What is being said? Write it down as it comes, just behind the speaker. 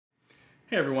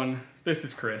Hey everyone, this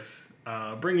is Chris,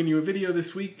 bringing you a video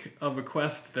this week of a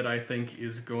quest that I think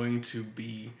is going to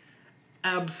be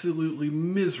absolutely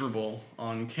miserable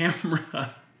on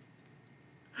camera.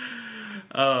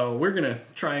 We're gonna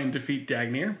try and defeat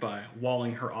Dagnir by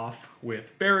walling her off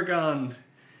with Beregond,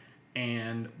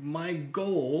 and my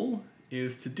goal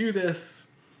is to do this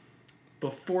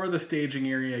before the staging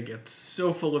area gets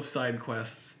so full of side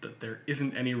quests that there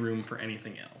isn't any room for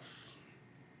anything else.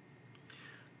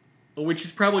 Which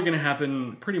is probably going to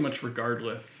happen pretty much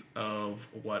regardless of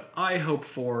what I hope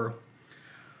for,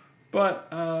 but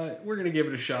we're going to give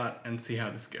it a shot and see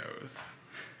how this goes.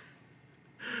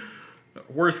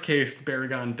 Worst case,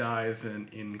 Beregond dies an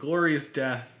inglorious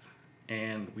death,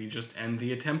 and we just end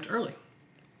the attempt early.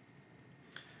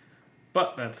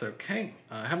 But that's okay.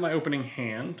 I have my opening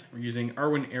hand. We're using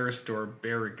Arwen Aristor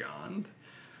Beregond,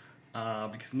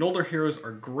 because Noldor heroes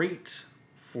are great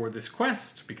for this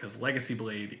quest, because Legacy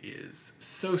Blade is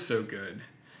so good.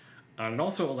 It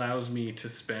also allows me to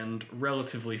spend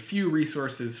relatively few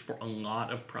resources for a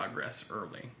lot of progress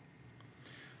early.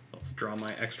 Let's draw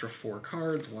my extra 4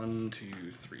 cards. 1,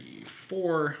 2, 3,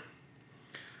 4.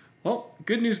 Well,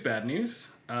 good news, bad news.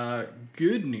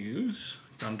 Good news,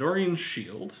 Gondorian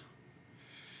Shield.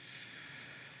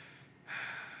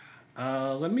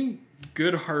 Let me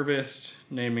good harvest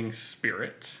naming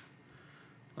Spirit.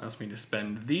 Allows me to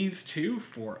spend these 2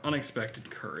 for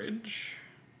Unexpected Courage.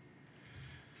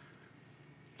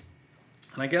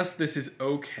 And I guess this is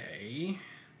okay.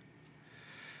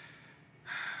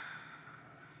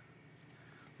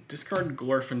 Discard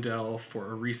Glorfindel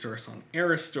for a resource on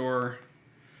Aristor.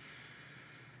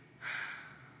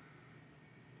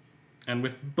 And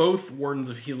with both Wardens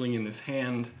of Healing in this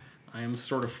hand, I am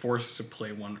sort of forced to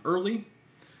play one early.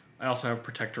 I also have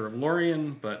Protector of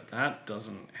Lorien, but that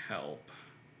doesn't help.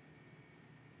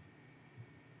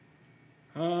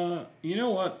 You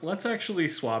know what? Let's actually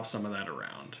swap some of that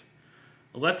around.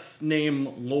 Let's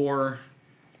name Lore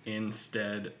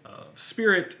instead of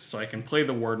Spirit, so I can play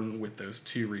the Warden with those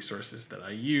 2 resources that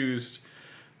I used,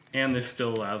 and this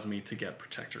still allows me to get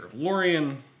Protector of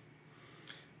Lorien,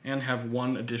 and have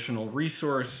 1 additional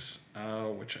resource,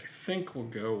 which I think will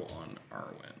go on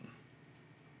Arwen.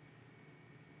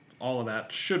 All of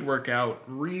that should work out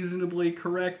reasonably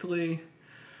correctly.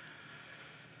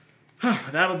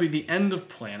 That'll be the end of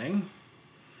planning.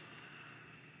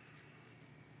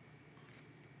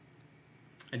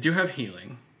 I do have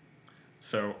healing.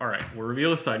 So, alright, we'll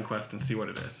reveal a side quest and see what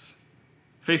it is.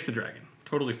 Face the dragon.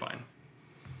 Totally fine.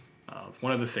 It's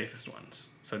one of the safest ones.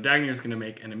 So Dagnir is going to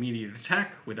make an immediate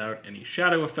attack without any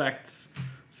shadow effects.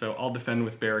 So I'll defend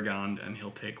with Beregond and he'll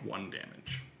take 1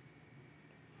 damage.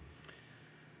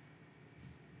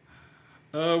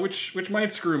 Which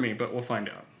might screw me, but we'll find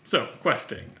out. So,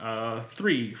 questing.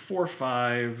 3, 4,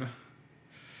 5,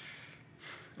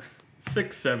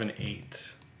 6, 7,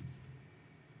 8.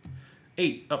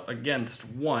 8 up against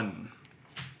 1.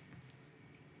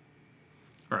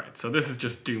 Alright, so this is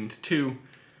just doomed 2.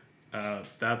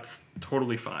 That's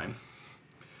totally fine.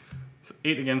 So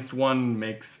 8 against 1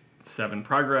 makes 7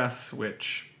 progress,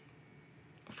 which,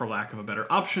 for lack of a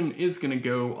better option, is going to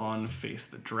go on Face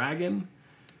the Dragon.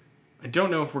 I don't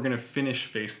know if we're going to finish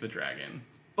Face the Dragon,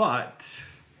 but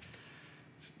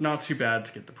it's not too bad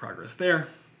to get the progress there.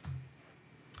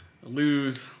 I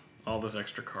lose all those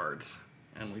extra cards,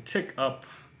 and we tick up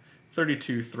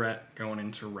 32 threat going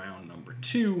into round number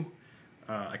 2.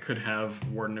 I could have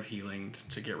Warden of Healing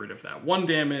to get rid of that 1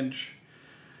 damage.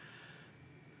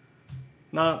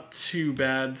 Not too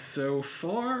bad so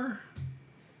far.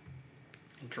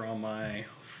 Draw my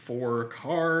 4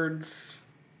 cards.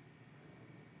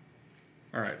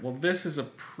 Alright, well this is a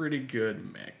pretty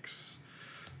good mix.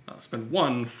 I'll spend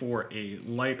 1 for a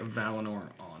Light of Valinor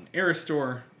on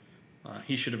Aristor.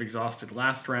 He should have exhausted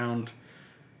last round.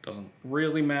 Doesn't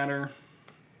really matter.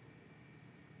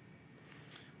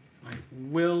 I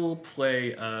will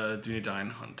play a Dunedain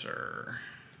Hunter.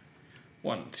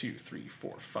 1, 2, 3,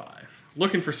 4, 5.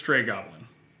 Looking for Stray Goblin.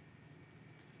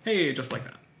 Hey, just like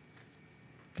that.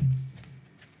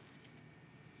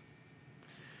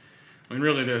 I mean,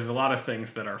 really, there's a lot of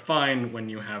things that are fine when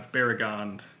you have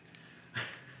Beregond.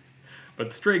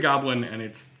 But Stray Goblin and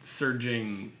its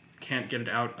surging, can't get it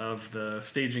out of the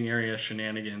staging area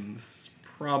shenanigans is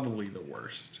probably the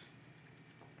worst.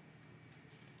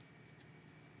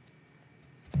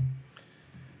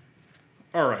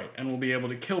 Alright, and we'll be able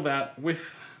to kill that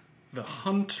with the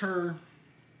Hunter.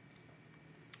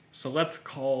 So let's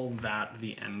call that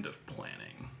the end of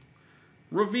planning.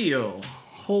 Reveal.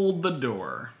 Hold the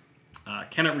door.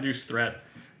 Cannot reduce threat.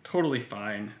 Totally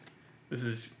fine. This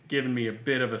has given me a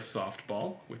bit of a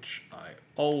softball, which I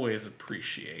always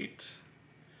appreciate.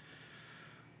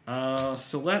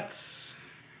 So let's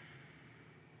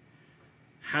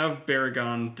have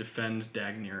Beregond defend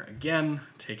Dagnir again,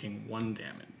 taking 1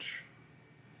 damage.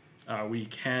 We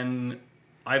can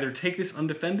either take this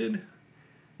undefended,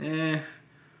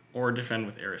 or defend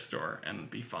with Aristor and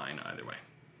be fine either way.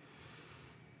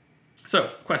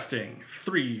 So, questing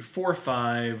 3, 4,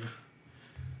 5,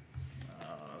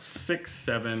 6,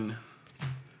 7,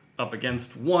 up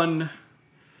against 1.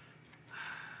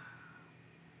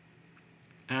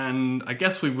 And I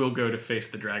guess we will go to face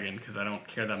the dragon because I don't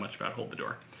care that much about hold the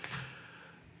door.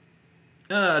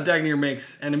 Dagnir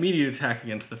makes an immediate attack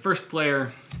against the first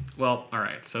player. Well,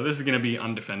 alright, so this is going to be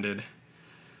undefended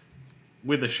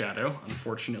with a shadow,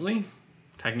 unfortunately.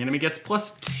 Attacking enemy gets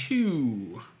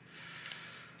 +2.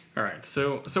 Alright,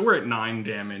 so we're at 9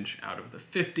 damage out of the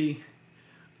 50.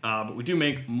 But we do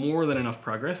make more than enough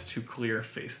progress to clear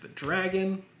face the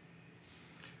dragon.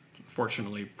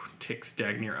 Unfortunately, ticks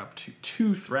Dagnir up to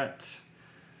 2 threat.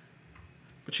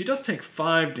 But she does take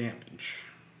 5 damage.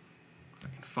 If I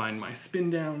can find my spin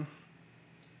down.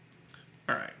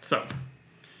 Alright, so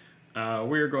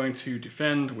we're going to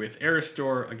defend with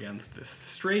Aristor against this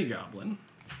stray goblin.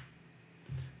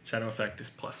 Shadow effect is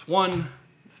 +1.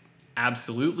 It's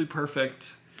absolutely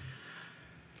perfect.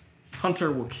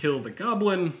 Hunter will kill the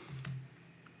goblin,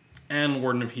 and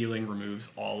Warden of Healing removes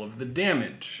all of the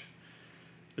damage.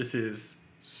 This is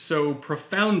so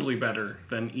profoundly better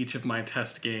than each of my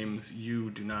test games, you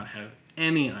do not have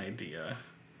any idea.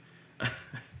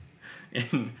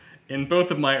 In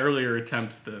both of my earlier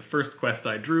attempts, the first quest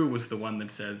I drew was the one that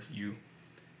says you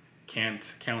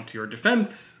can't count your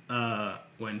defense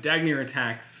when Dagnir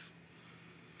attacks,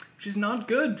 which is not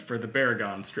good for the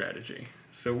Beregond strategy.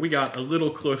 So we got a little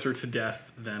closer to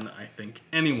death than I think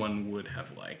anyone would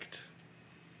have liked.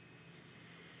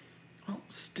 Well,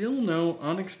 still no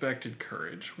unexpected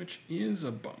courage, which is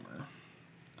a bummer.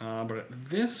 But at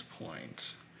this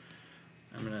point,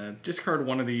 I'm going to discard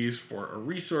one of these for a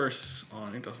resource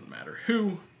on it doesn't matter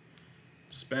who.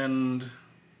 Spend...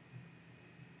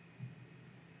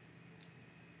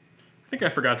 I think I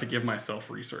forgot to give myself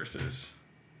resources.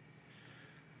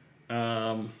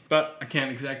 But I can't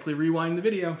exactly rewind the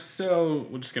video, so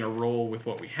we're just going to roll with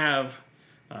what we have.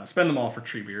 Spend them all for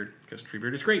Treebeard, because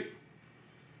Treebeard is great.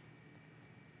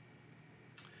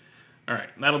 Alright,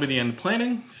 that'll be the end of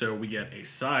planning, so we get a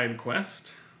side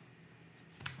quest.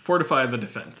 Fortify the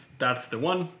defense, that's the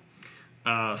one.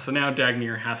 So now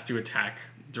Dagnir has to attack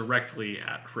directly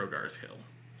at Hrogar's Hill.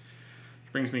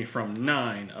 Which brings me from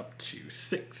 9 up to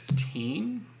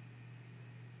 16.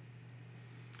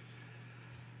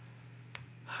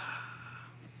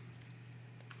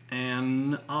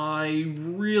 And I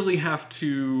really have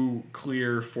to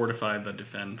clear Fortify the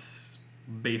defense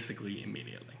basically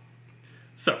immediately.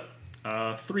 So,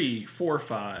 3, 4,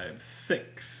 5,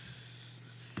 6,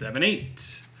 7,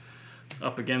 8.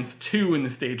 Up against 2 in the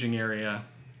staging area.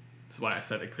 That's why I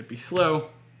said it could be slow.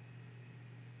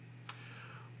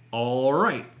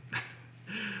 Alright.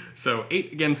 So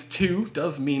 8 against 2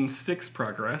 does mean 6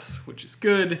 progress, which is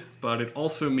good, but it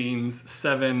also means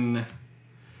 7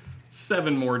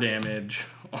 more damage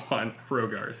on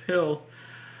Hrogar's Hill.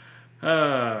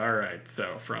 Alright,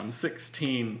 so from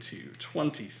 16 to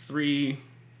 23.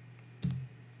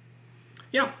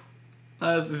 Yeah,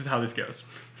 this is how this goes.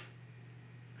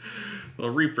 A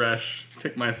little refresh,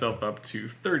 tick myself up to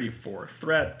 34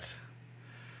 threat.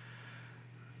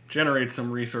 Generate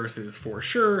some resources for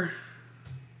sure.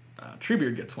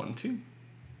 Treebeard gets 1, 2.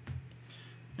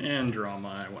 And draw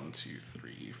my 1, 2,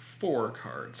 3, 4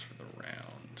 cards for the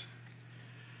round.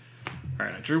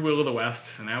 Alright, I drew Will of the West,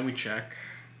 so now we check.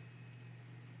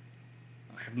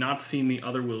 I have not seen the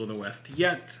other Will of the West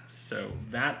yet, so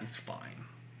that is fine.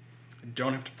 I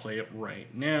don't have to play it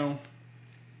right now.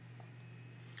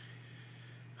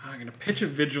 I'm going to pitch a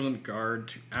Vigilant Guard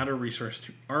to add a resource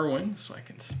to Arwen, so I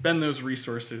can spend those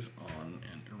resources on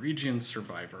an Eregian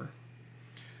Survivor.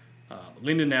 The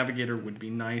Linda Navigator would be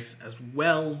nice as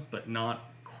well, but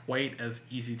not quite as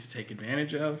easy to take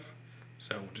advantage of.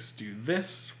 So we'll just do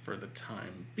this for the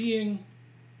time being.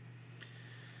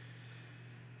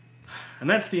 And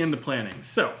that's the end of planning.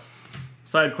 So,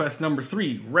 side quest number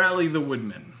 3, Rally the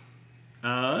Woodmen.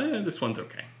 This one's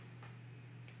okay.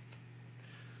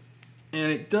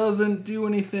 And it doesn't do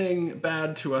anything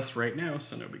bad to us right now,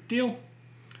 so no big deal.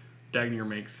 Dagnir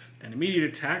makes an immediate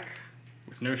attack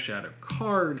with no shadow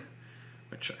card,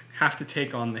 which I have to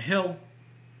take on the hill.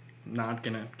 I'm not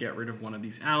going to get rid of one of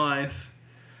these allies.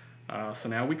 So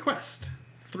now we quest.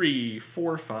 3,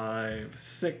 4, 5,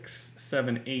 6,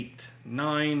 7, 8,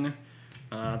 9.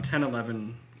 10,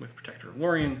 11 with Protector of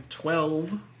Lorien.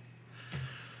 12.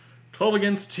 12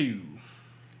 against 2.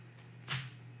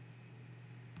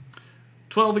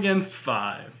 12 against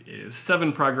 5 is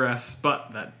 7 progress,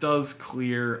 but that does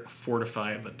clear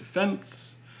Fortify the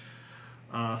defense.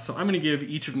 So I'm going to give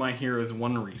each of my heroes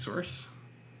 1 resource,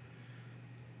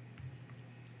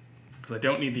 because I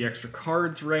don't need the extra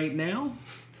cards right now.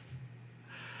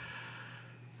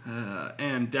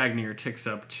 And Dagnir ticks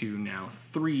up to now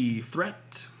 3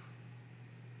 threat.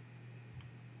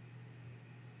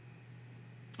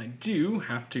 I do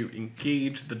have to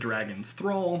engage the Dragon's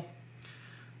Thrall,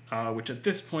 which at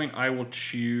this point I will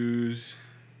choose.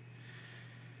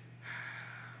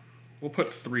 We'll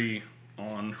put 3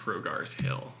 on Hrogar's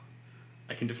Hill.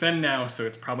 I can defend now, so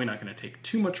it's probably not going to take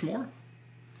too much more.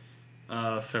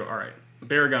 So, alright.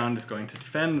 Beregond is going to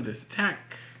defend this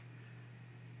attack.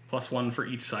 +1 for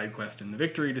each side quest in the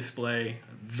victory display.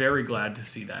 Very glad to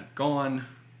see that gone.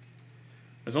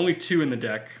 There's only 2 in the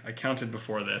deck. I counted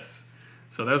before this.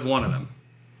 So there's 1 of them.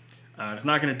 It's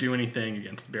not going to do anything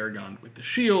against Beregond with the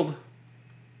shield.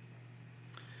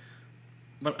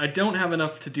 But I don't have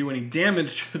enough to do any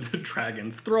damage to the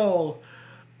Dragon's Thrall.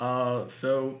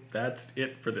 So that's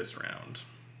it for this round.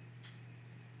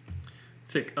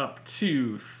 Tick up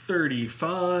to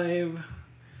 35.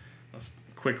 Just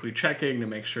quickly checking to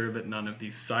make sure that none of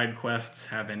these side quests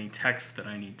have any text that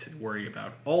I need to worry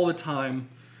about all the time.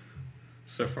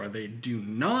 So far they do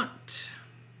not.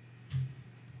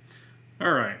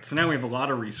 Alright, so now we have a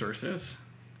lot of resources.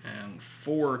 And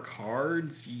 4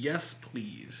 cards. Yes,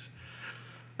 please.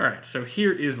 Alright, so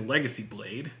here is Legacy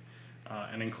Blade.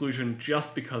 An inclusion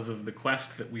just because of the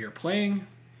quest that we are playing.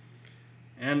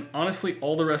 And honestly,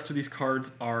 all the rest of these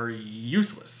cards are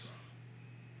useless.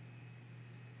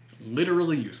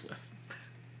 Literally useless.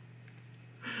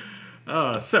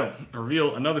 So,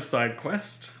 reveal another side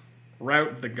quest.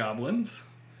 Rout the goblins.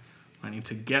 I need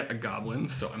to get a goblin,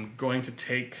 so I'm going to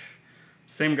take the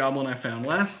same goblin I found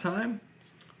last time.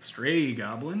 Stray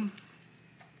goblin.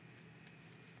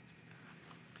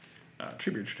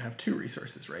 Treebeard should have 2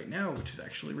 resources right now, which is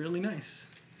actually really nice.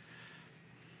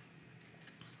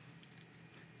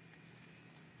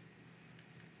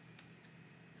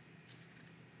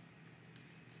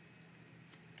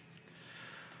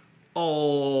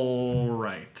 All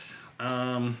right.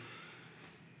 I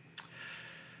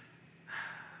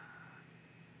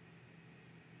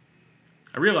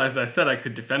realized I said I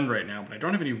could defend right now, but I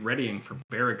don't have any readying for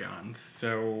Beregond,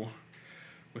 so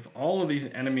with all of these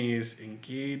enemies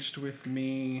engaged with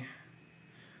me,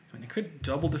 I mean, I could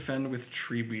double defend with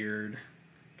Treebeard,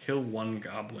 kill 1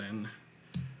 goblin.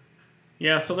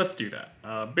 Yeah, so let's do that.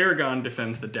 Beregond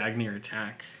defends the Dagnir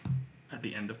attack at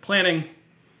the end of planning.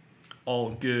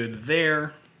 All good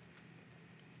there.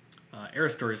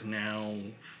 Aristor is now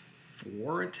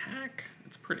 4 attack.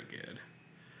 That's pretty good.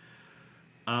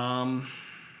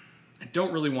 I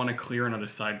don't really want to clear another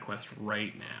side quest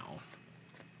right now.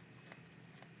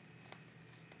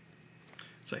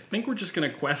 So I think we're just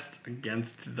going to quest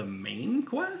against the main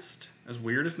quest, as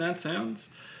weird as that sounds.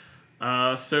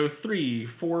 So 3,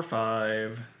 4,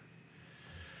 5,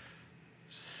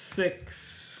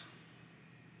 6.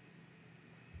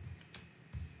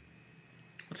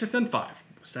 Let's just send 5.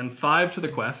 Send 5 to the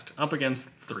quest, up against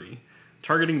 3.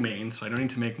 Targeting main, so I don't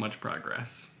need to make much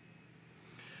progress.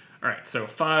 Alright, so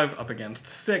 5 up against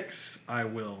 6. I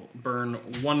will burn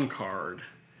 1 card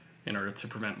in order to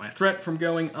prevent my threat from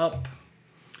going up.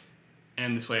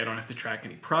 And this way I don't have to track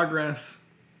any progress.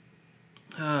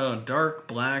 Oh, Dark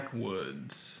Black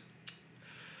Woods.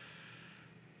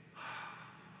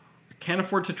 I can't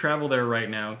afford to travel there right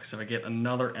now, because if I get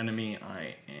another enemy,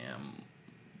 I am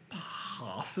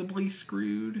possibly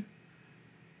screwed.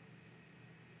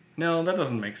 No, that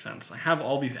doesn't make sense. I have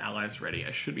all these allies ready.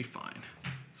 I should be fine.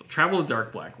 So travel to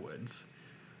Dark Black Woods.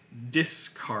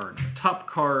 Discard the top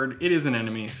card. It is an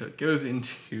enemy, so it goes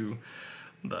into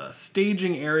the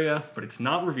staging area, but it's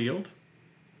not revealed.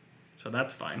 So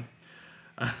that's fine.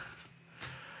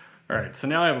 Alright, so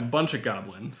now I have a bunch of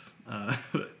goblins.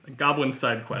 The goblin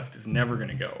side quest is never going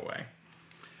to go away.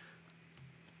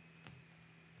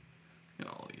 And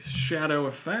all these shadow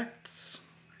effects.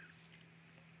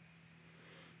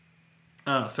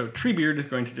 So Treebeard is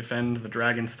going to defend the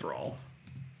Dragon's Thrall.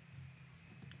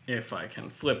 If I can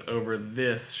flip over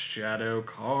this shadow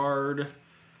card.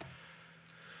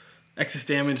 Excess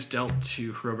damage dealt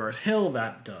to Hrogar's Hill,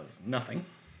 that does nothing.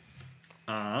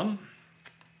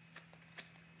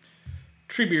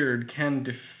 Treebeard can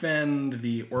defend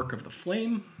the Orc of the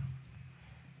Flame.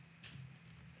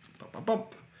 Bup, bup,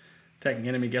 bup. Attacking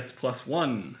enemy gets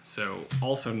 +1, so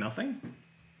also nothing.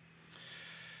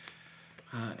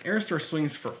 Aristor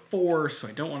swings for 4, so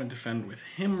I don't want to defend with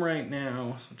him right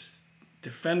now. So just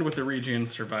defend with the Region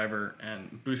Survivor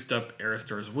and boost up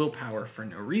Aristor's willpower for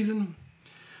no reason.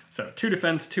 So 2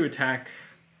 defense, 2 attack,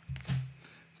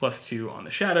 plus 2 on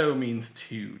the Shadow means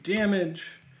 2 damage,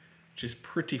 which is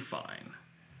pretty fine.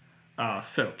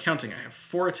 So counting, I have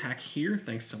 4 attack here,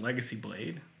 thanks to Legacy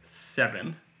Blade,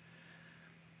 7.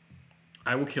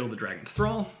 I will kill the Dragon's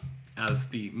Thrall as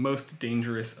the most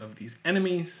dangerous of these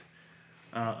enemies.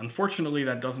 Unfortunately,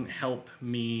 that doesn't help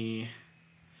me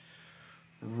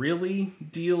really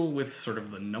deal with sort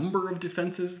of the number of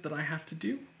defenses that I have to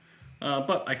do.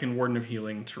 But I can Warden of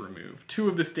Healing to remove 2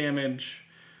 of this damage,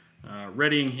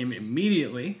 readying him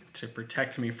immediately to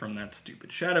protect me from that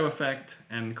stupid Shadow effect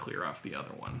and clear off the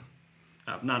other one.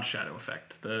 Not Shadow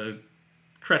effect, the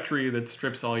treachery that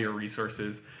strips all your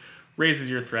resources, raises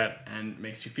your threat, and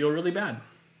makes you feel really bad.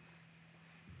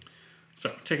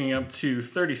 So, taking up to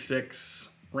 36,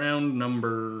 round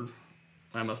number,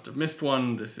 I must have missed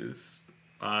one. This is,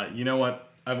 you know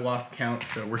what, I've lost count,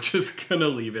 so we're just gonna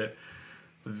leave it.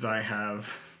 As I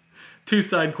have 2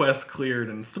 side quests cleared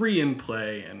and 3 in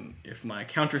play, and if my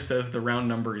counter says the round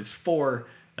number is 4,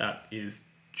 that is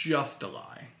just a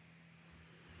lie.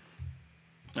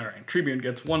 Alright, Tribune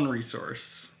gets 1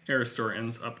 resource. Aristor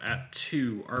ends up at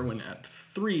 2, Arwen at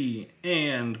 3,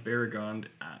 and Beregond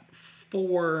at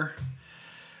 4.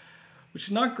 Which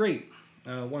is not great.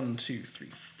 1, 2, 3,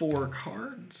 4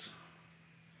 cards.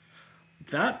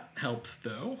 That helps,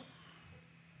 though.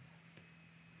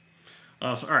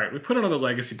 Alright, we put another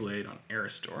Legacy Blade on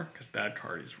Aristor, because that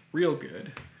card is real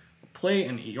good. We'll play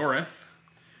an Eorith,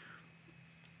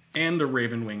 and a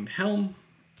Raven-Winged Helm.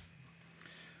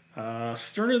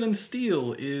 Sterner Than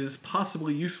Steel is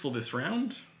possibly useful this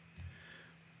round,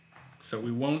 so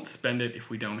we won't spend it if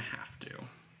we don't have to.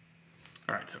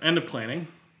 Alright, so end of planning.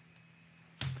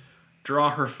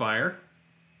 Draw her fire.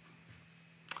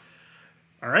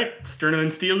 Alright, Sterner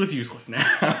Than Steel is useless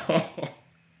now.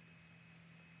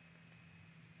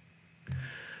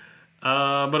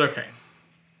 But okay.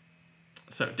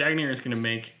 So Dagnir is going to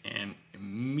make an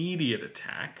immediate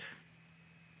attack.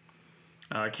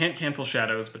 I can't cancel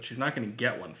shadows, but she's not going to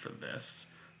get one for this.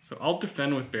 So I'll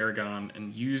defend with Beregond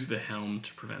and use the helm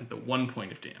to prevent the 1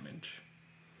 point of damage.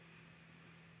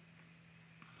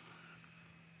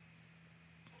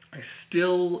 I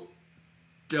still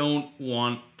don't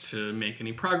want to make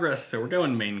any progress, so we're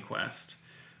going main quest.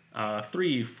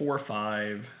 3, 4,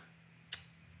 5.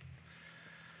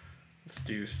 Let's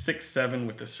do 6, 7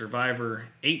 with the Survivor.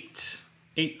 8.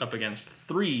 8 up against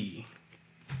 3.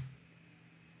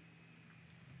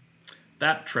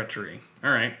 That treachery.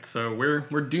 All right, so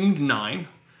we're doomed 9.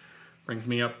 Brings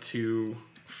me up to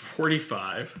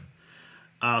 45.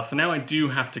 So now I do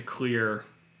have to clear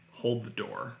Hold the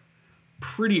Door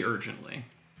pretty urgently.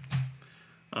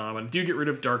 I do get rid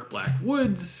of Dark Black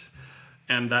Woods,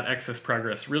 and that excess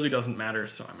progress really doesn't matter,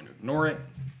 so I'm going to ignore it.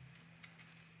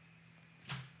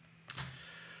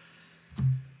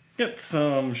 Get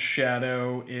some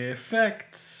shadow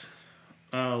effects.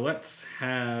 Let's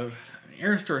have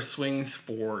Aristor swings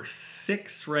for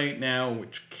 6 right now,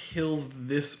 which kills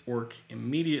this orc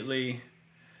immediately.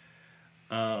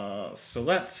 So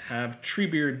let's have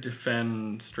Treebeard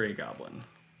defend Stray Goblin.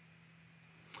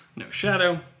 No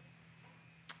shadow.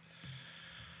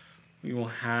 We will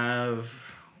have...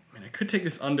 I mean, I could take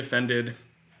this undefended,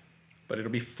 but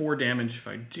it'll be 4 damage if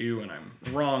I do, and I'm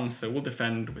wrong, so we'll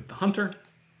defend with the Hunter.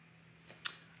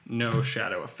 No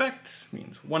shadow effect,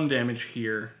 means 1 damage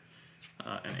here,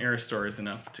 and Aristor is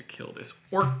enough to kill this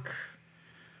orc.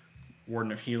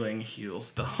 Warden of Healing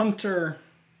heals the Hunter.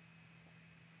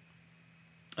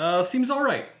 Seems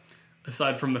alright,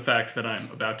 aside from the fact that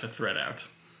I'm about to thread out.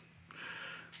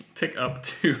 Tick up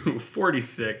to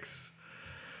 46.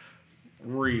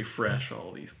 Refresh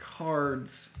all these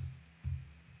cards.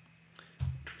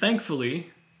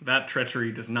 Thankfully, that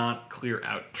treachery does not clear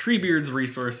out Treebeard's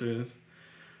resources,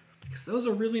 because those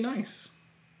are really nice.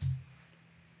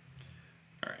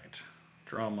 Alright,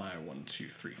 draw my 1, 2,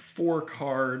 3, 4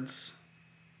 cards.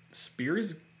 Spear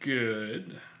is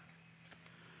good.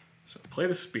 So play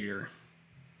the Spear.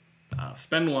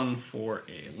 Spend 1 for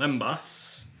a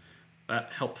Lembas. That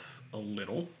helps a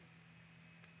little.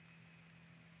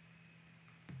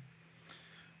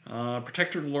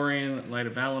 Protector of Lorien, Light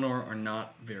of Valinor are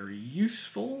not very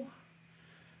useful.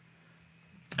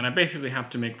 And I basically have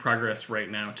to make progress right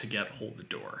now to get Hold the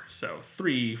Door. So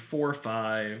 3, 4,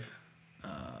 5,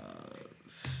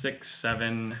 6,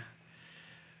 7,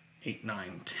 8,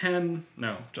 9, 10.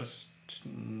 No, just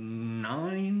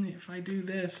 9 if I do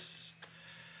this.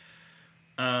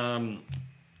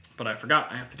 But but I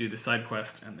forgot I have to do the side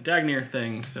quest and the Dagnir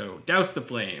thing, so Douse the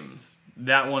Flames.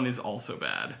 That one is also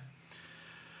bad.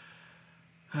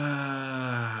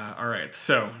 Alright,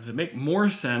 so does it make more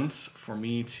sense for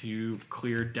me to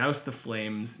clear Douse the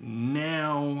Flames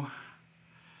now?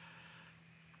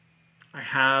 I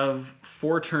have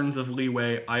 4 turns of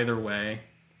leeway either way.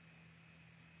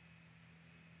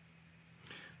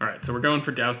 Alright, so we're going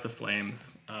for Douse the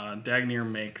Flames. Dagnir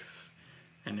makes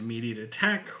an immediate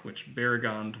attack, which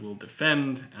Beregond will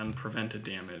defend and prevent a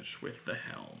damage with the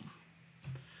Helm.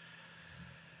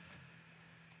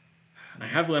 I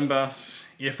have Lembas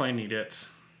if I need it.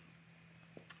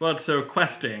 But so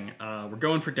questing, we're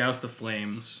going for Douse the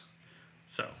Flames.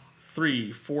 So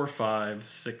 3, 4, 5,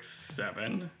 6,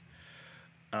 7.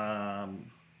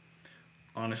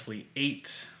 Honestly,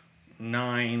 8,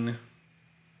 9,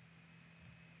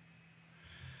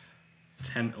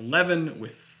 10, 11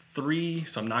 with 3.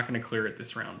 So I'm not going to clear it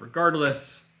this round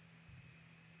regardless.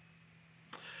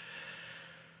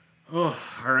 Oh,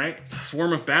 all right.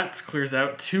 Swarm of Bats clears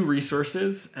out 2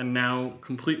 resources and now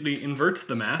completely inverts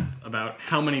the math about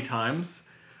how many times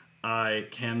I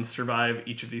can survive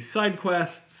each of these side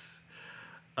quests.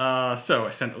 So I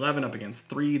sent 11 up against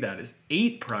 3. That is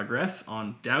 8 progress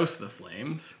on Douse the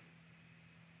Flames.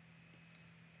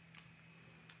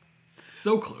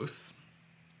 So close.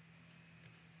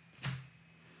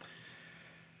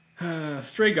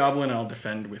 Stray Goblin I'll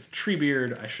defend with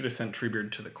Treebeard. I should have sent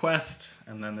Treebeard to the quest,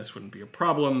 and then this wouldn't be a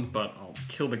problem, but I'll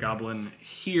kill the Goblin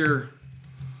here.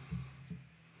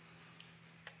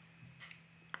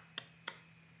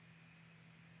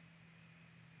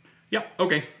 Yep,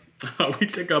 okay. We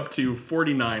tick up to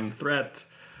 49 threat.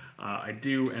 I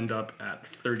do end up at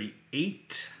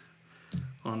 38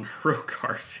 on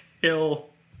Hrogar's Hill.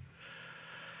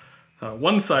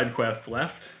 1 side quest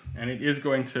left, and it is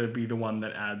going to be the one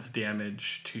that adds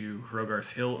damage to Hrogar's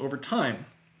Hill over time,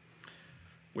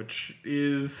 which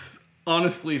is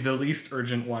honestly the least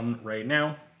urgent one right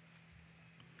now.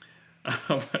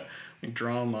 Let me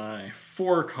draw my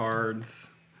 4 cards,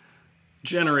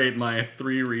 generate my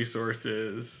 3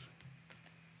 resources.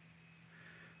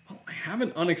 Well, I have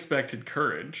an Unexpected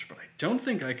Courage, but I don't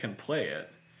think I can play it.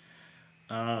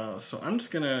 So I'm just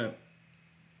gonna...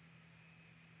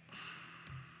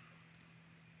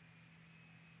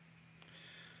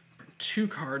 2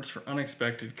 cards for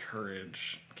Unexpected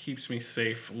Courage. Keeps me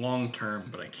safe long term,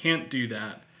 but I can't do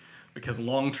that because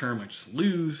long term I just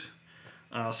lose.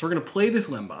 So we're going to play this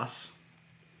Lembas.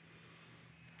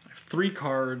 I have 3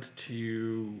 cards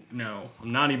to... No,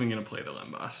 I'm not even going to play the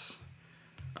Lembas.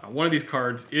 One of these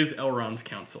cards is Elrond's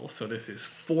Counsel, so this is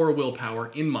 4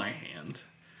 willpower in my hand.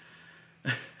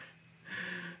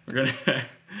 We're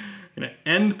gonna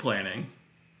end planning.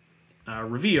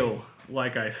 Reveal,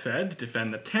 like I said,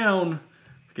 defend the town.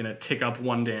 It's gonna tick up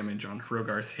 1 damage on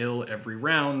Hrogar's Hill every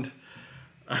round.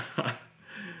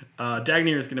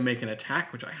 Dagnir is gonna make an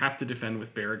attack, which I have to defend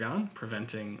with Beregond,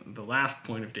 preventing the last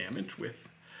point of damage with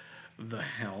the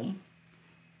Helm.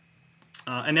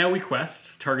 And now we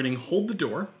quest, targeting Hold the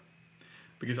Door,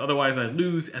 because otherwise I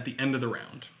lose at the end of the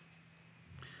round.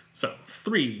 So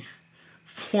 3,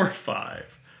 4,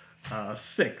 5,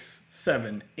 6,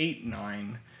 7, 8,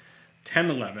 9, 10,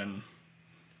 11,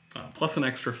 plus an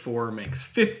extra 4 makes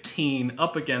 15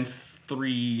 up against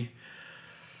 3.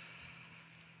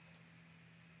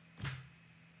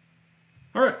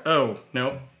 All right, oh,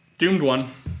 no, doomed 1.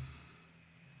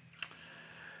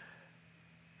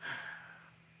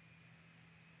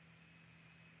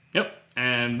 Yep,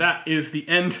 and that is the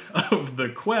end of the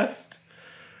quest.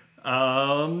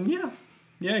 Yeah.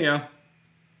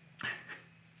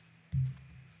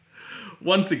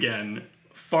 Once again,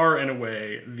 far and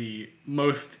away the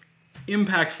most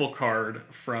impactful card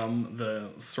from the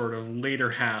sort of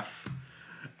later half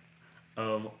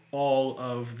of all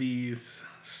of these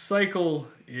cycle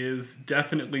is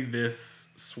definitely this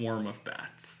Swarm of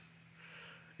Bats.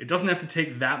 It doesn't have to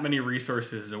take that many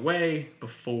resources away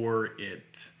before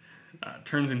it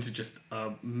turns into just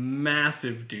a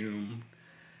massive doom.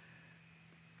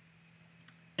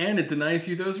 And it denies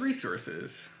you those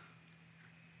resources.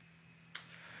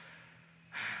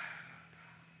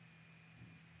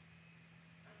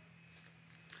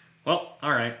 Well,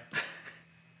 all right.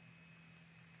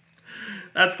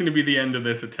 That's going to be the end of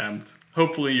this attempt.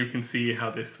 Hopefully you can see how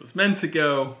this was meant to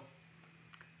go.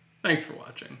 Thanks for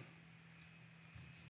watching.